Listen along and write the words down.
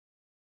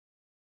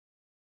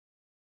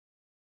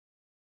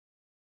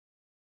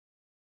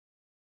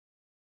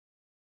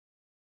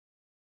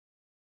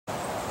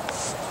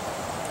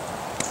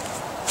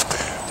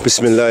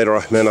Bismillahir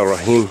Rahmanir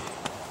Rahim.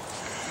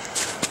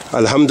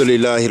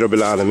 Alhamdulillahi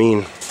Rabbil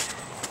Alameen.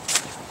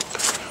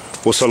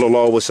 Wa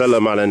sallallahu wa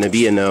sallam ala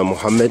nabiyyina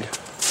Muhammad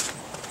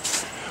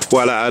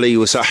wa ala alihi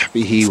wa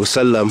sahbihi wa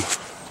sallam.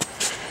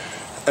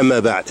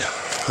 Amma ba'd.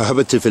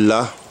 Ahabati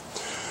fillah.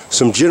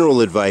 Some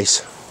general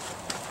advice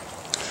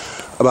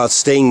about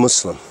staying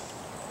Muslim.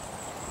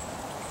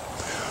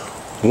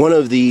 One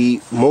of the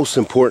most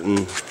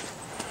important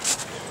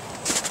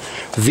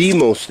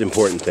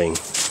thing,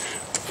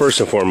 first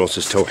and foremost,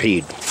 is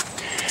Tawheed.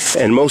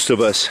 And most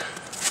of us,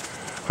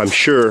 I'm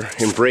sure,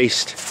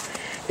 embraced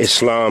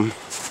Islam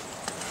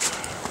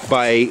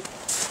by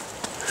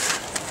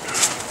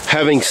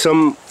having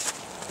some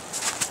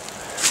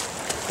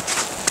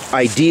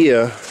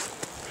idea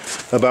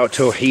about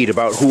Tawheed,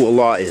 about who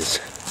Allah is.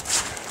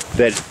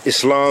 That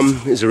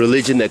Islam is a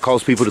religion that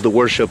calls people to the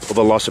worship of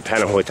Allah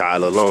subhanahu wa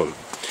ta'ala alone.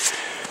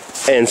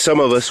 And some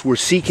of us were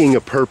seeking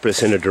a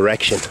purpose and a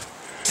direction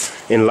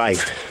in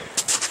life.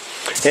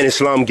 And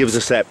Islam gives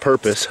us that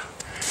purpose,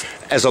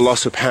 as Allah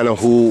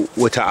subhanahu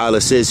wa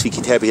ta'ala says, fi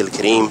kitabihi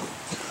al-kareem,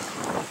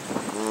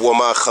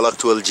 وَمَا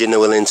خَلَقْتُ الْجِنَّ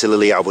وَالْإِنسَ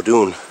إِلَّا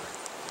لِيَعْبُدُونَ.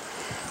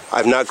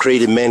 I've not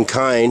created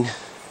mankind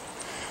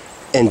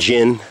and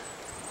jinn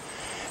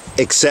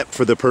except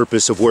for the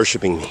purpose of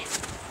worshiping me.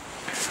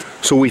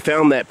 So we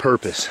found that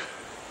purpose,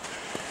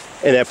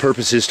 and that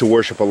purpose is to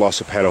worship Allah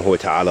subhanahu wa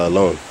ta'ala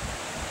alone.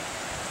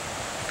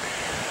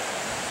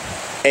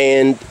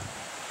 And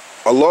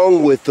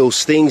along with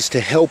those things to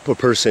help a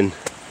person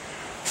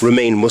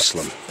remain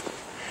Muslim,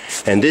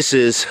 and this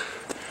is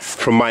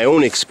from my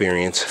own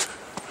experience,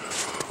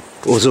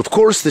 was of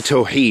course the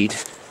Tawheed,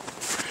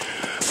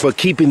 but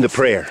keeping the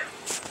prayer.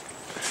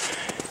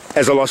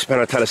 As Allah subhanahu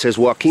wa ta'ala says,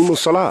 وَأَقِيمُوا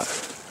الصَّلَاةَ,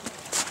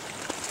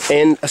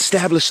 and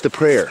establish the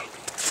prayer.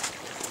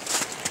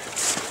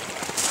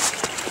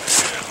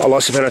 Allah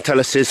subhanahu wa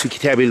ta'ala says, في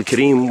كتابه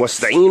الكريم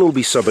وَاسْتَعِينُوا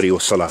بِالصَّبْرِ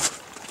وَالصَّلَاةِ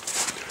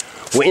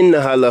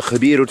وَإِنَّهَا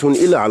لَخَبِيرَةٌ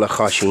إِلَّا عَلَى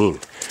خَاشِعِينَ.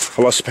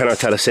 Allah subhanahu wa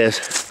ta'ala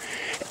says,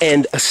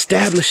 and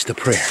establish the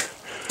prayer.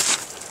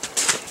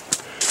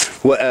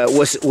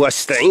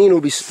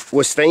 وَاسْتَعِينُوا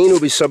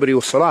بِالصَّبْرِ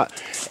وَالصَّلَاةِ,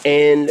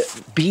 and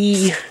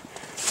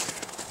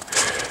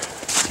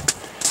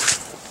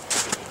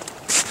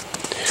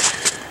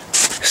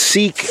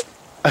seek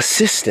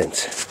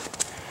assistance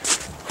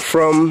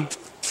from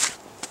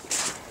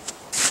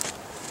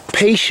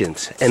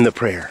patience and the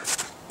prayer.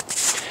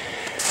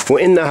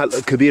 وَإِنَّهَا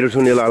لَكَبِيرَةٌ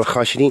إِلَّا عَلَى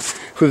الْخَاشِعِينَ.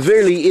 For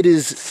verily it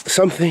is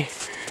something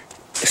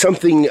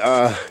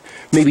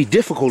maybe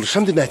difficult, or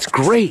something that's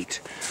great,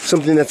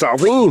 something that's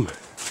azim.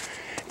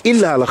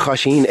 إِلَّا عَلَى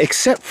الْخَاشِعِينَ,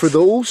 except for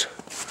those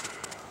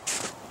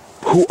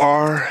who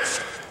are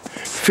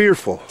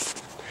fearful.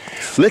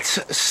 Let's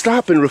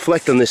stop and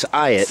reflect on this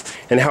ayat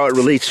and how it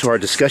relates to our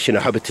discussion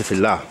of Hadeeth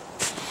fillah.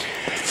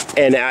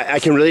 And I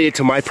can relate it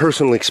to my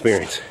personal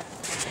experience.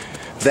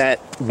 That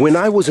when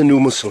I was a new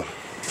Muslim,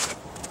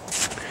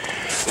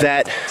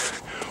 that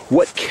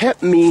what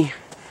kept me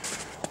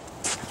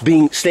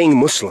staying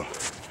Muslim,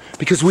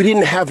 because we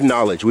didn't have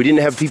knowledge, we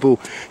didn't have people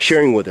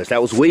sharing with us. That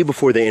was way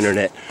before the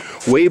internet,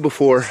 way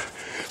before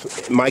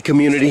my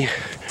community.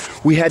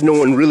 We had no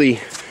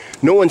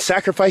one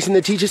sacrificing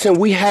to teach us, and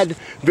we had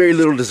very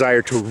little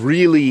desire to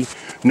really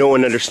know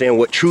and understand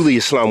what truly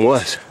Islam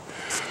was.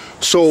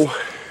 So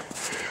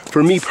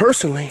for me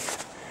personally,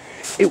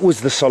 it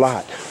was the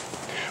salat.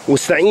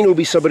 وَاسْتَعِينُوا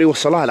بِالصَّبْرِ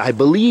وَالصَّلَاةِ. I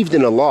believed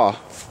in Allah,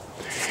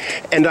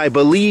 and I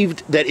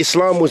believed that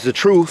Islam was the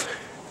truth,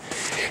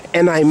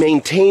 and I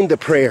maintained the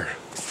prayer.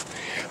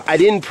 I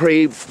didn't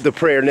pray the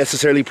prayer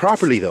necessarily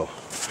properly though,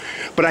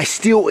 but I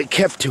still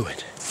kept to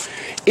it.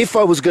 If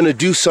I was going to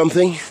do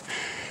something,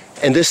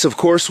 and this of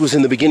course was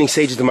in the beginning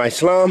stages of my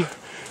Islam,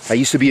 I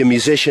used to be a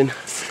musician,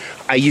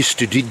 I used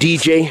to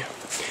DJ,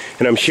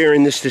 and I'm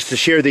sharing this just to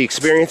share the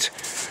experience.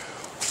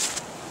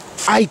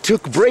 I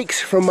took breaks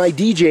from my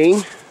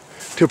DJing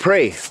to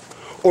pray,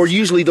 or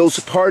usually those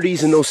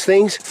parties and those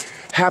things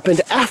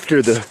happened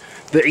after the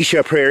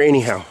Isha prayer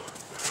anyhow.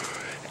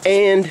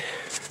 And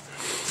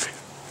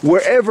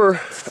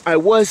wherever I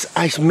was,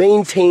 I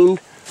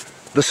maintained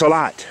the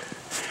salat.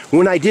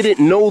 When I didn't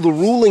know the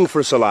ruling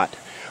for salat,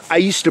 I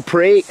used to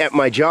pray at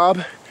my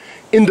job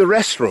in the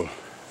restroom,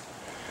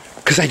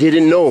 because I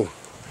didn't know.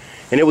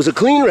 And it was a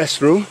clean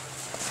restroom,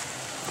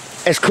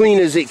 as clean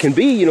as it can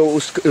be. You know,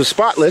 it was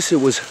spotless. It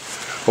was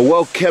a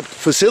well-kept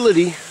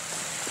facility.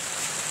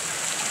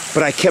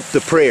 But I kept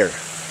the prayer.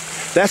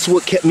 That's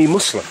what kept me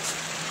Muslim.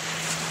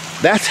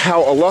 That's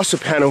how Allah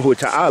subhanahu wa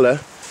ta'ala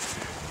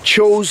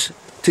chose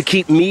to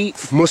keep me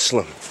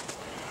Muslim.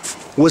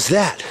 Was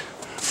that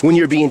when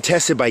you're being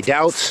tested by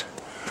doubts,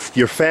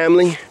 your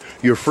family,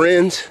 your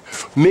friends,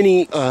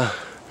 many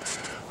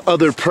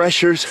other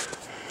pressures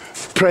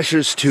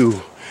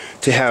to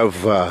have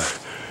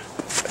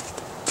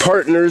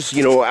partners,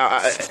 you know,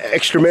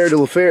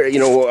 extramarital affairs, you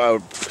know,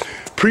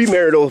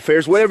 premarital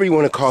affairs, whatever you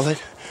want to call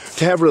it,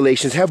 to have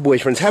relations, have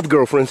boyfriends, have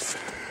girlfriends.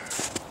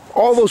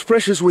 All those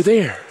pressures were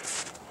there.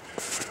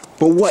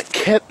 But what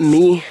kept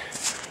me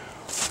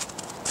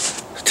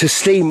to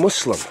stay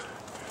Muslim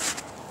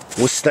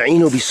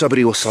وَاسْتَعِينُوا بِالصَّبْرِ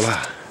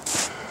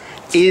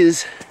وَالصَّلَاةِ,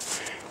 is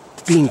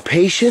being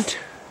patient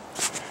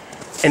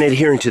and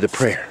adhering to the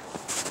prayer.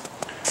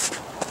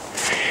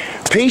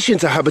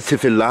 Patience, ahabati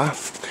fillah,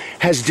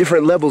 has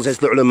different levels, as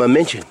the ulama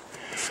mentioned.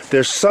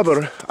 There's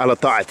sabr ala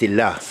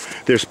ta'atillah.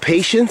 There's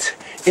patience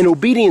in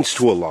obedience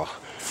to Allah.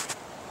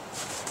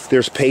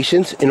 There's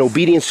patience in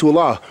obedience to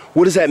Allah.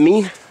 What does that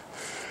mean?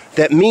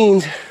 That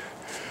means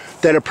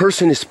that a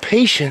person is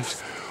patient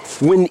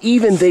when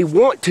even they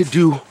want to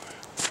do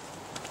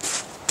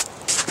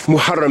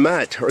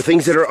muharramat, or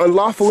things that are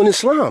unlawful in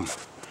Islam.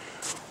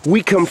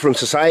 We come from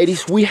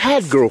societies, we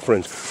had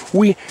girlfriends.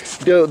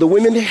 The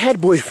women, they had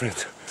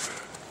boyfriends.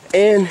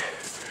 And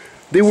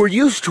they were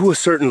used to a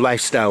certain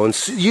lifestyle and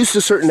used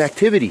to certain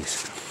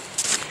activities.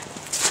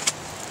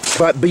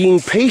 But being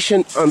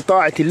patient on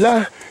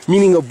ta'atillah,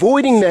 meaning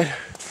avoiding that,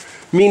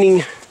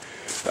 meaning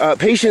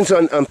patience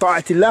on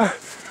ta'atillah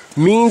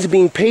means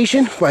being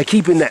patient by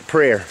keeping that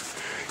prayer,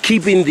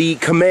 keeping the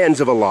commands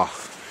of Allah.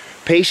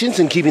 Patience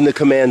and keeping the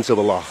commands of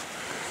Allah.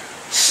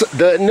 So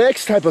the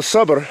next type of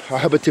sabr,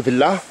 ahabati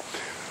fillah,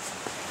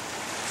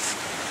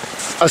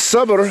 a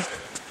sabr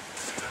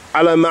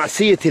ala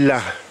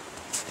ma'siyatillah.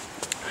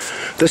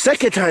 The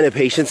second kind of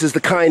patience is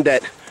the kind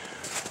that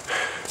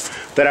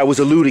I was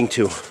alluding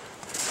to.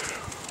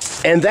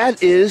 And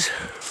that is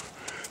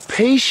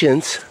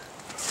patience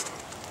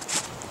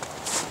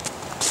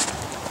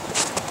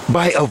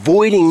by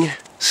avoiding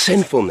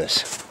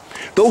sinfulness.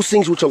 Those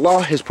things which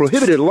Allah has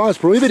prohibited. Allah has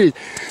prohibited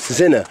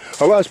zina.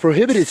 Allah has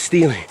prohibited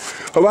stealing.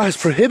 Allah has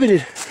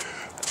prohibited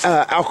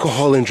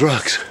alcohol and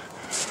drugs.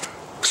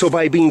 So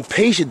by being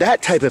patient,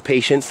 that type of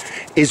patience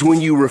is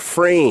when you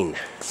refrain.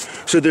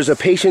 So there's a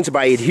patience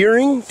by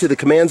adhering to the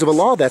commands of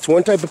Allah. That's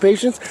one type of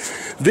patience.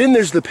 Then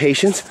there's the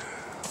patience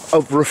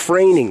of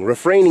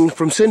refraining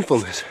from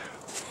sinfulness.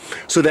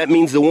 So that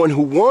means the one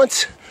who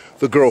wants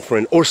the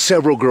girlfriend or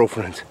several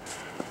girlfriends,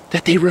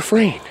 that they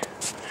refrain.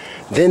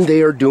 Then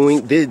they're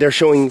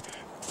showing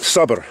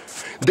sabr.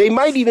 They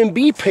might even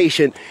be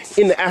patient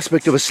in the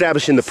aspect of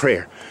establishing the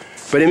prayer.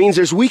 But it means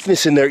there's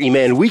weakness in their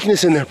iman,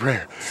 weakness in their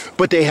prayer.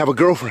 But they have a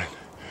girlfriend.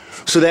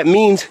 So that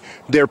means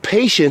they're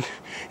patient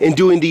in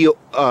doing the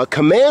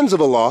commands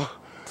of Allah,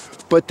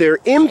 but they're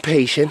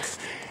impatient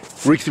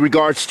with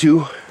regards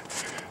to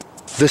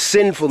the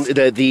sinful,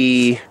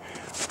 the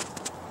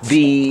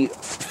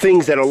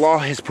things that Allah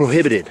has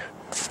prohibited,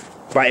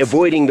 by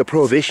avoiding the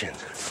prohibitions.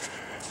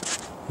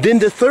 Then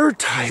the third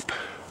type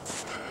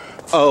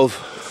of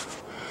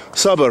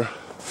sabr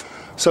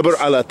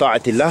ala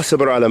ta'atillah,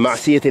 sabr ala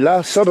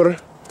ma'siyatillah,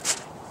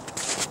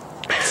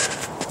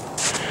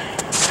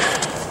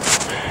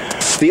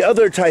 the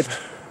other type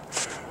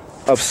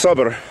of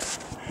sabr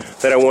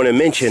that I want to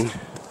mention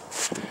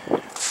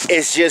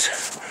is just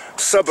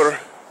sabr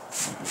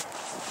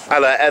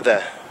ala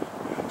adha,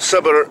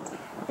 sabr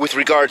with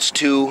regards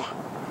to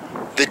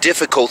the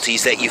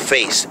difficulties that you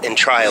face in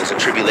trials and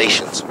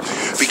tribulations,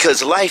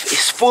 because life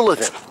is full of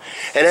them.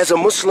 And as a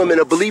Muslim and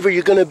a believer,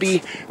 you're going to be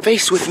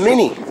faced with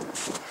many.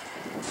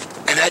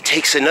 And that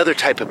takes another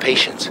type of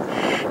patience.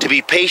 To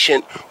be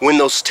patient when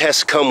those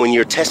tests come, when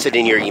you're tested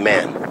in your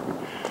iman.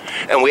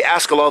 And we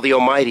ask Allah the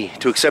Almighty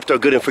to accept our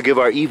good and forgive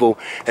our evil,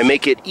 and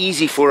make it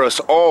easy for us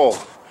all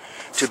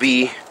to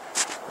be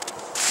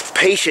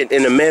patient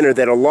in a manner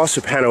that Allah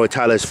subhanahu wa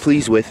ta'ala is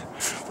pleased with.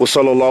 Wa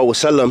sallallahu wa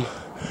sallam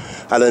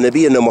ala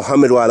nabiyyina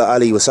Muhammad wa ala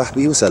alihi wa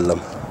sahbihi wa sallam.